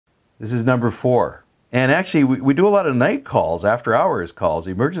This is number 4. And actually, we do a lot of night calls, after hours calls,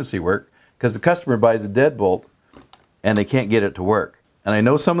 emergency work, because the customer buys a deadbolt and they can't get it to work. And I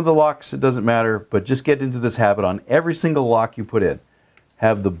know some of the locks, it doesn't matter, but just get into this habit on every single lock you put in.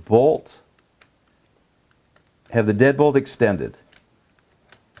 Have the deadbolt extended.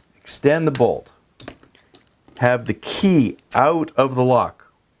 Extend the bolt. Have the key out of the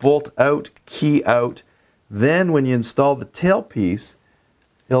lock. Bolt out, key out. Then when you install the tailpiece,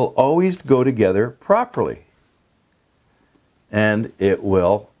 it'll always go together properly. And it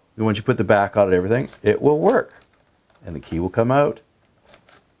will, once you put the back on and everything, it will work. And the key will come out,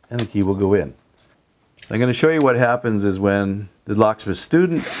 and the key will go in. So I'm going to show you what happens is when the locksmith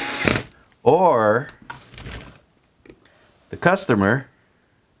students or the customer,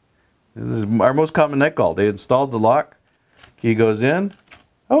 this is our most common night call, they installed the lock, key goes in,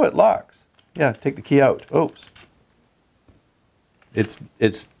 oh, it locks. Yeah, take the key out. Oops. The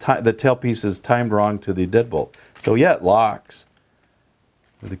tailpiece is timed wrong to the deadbolt. So yeah, it locks.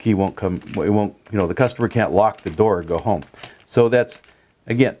 The key won't come, it won't, the customer can't lock the door and go home. So that's,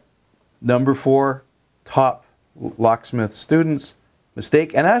 again, number 4, top locksmith students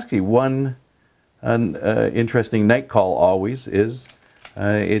mistake. And actually one interesting night call always is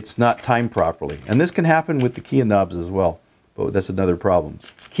it's not timed properly. And this can happen with the key and knobs as well, but that's another problem.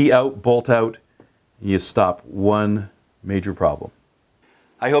 Key out, bolt out, you stop one major problem.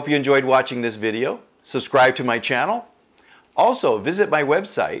 I hope you enjoyed watching this video. Subscribe to my channel. Also, visit my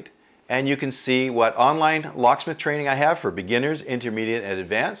website and you can see what online locksmith training I have for beginners, intermediate, and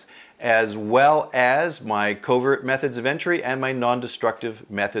advanced, as well as my covert methods of entry and my non-destructive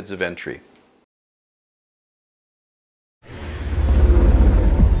methods of entry.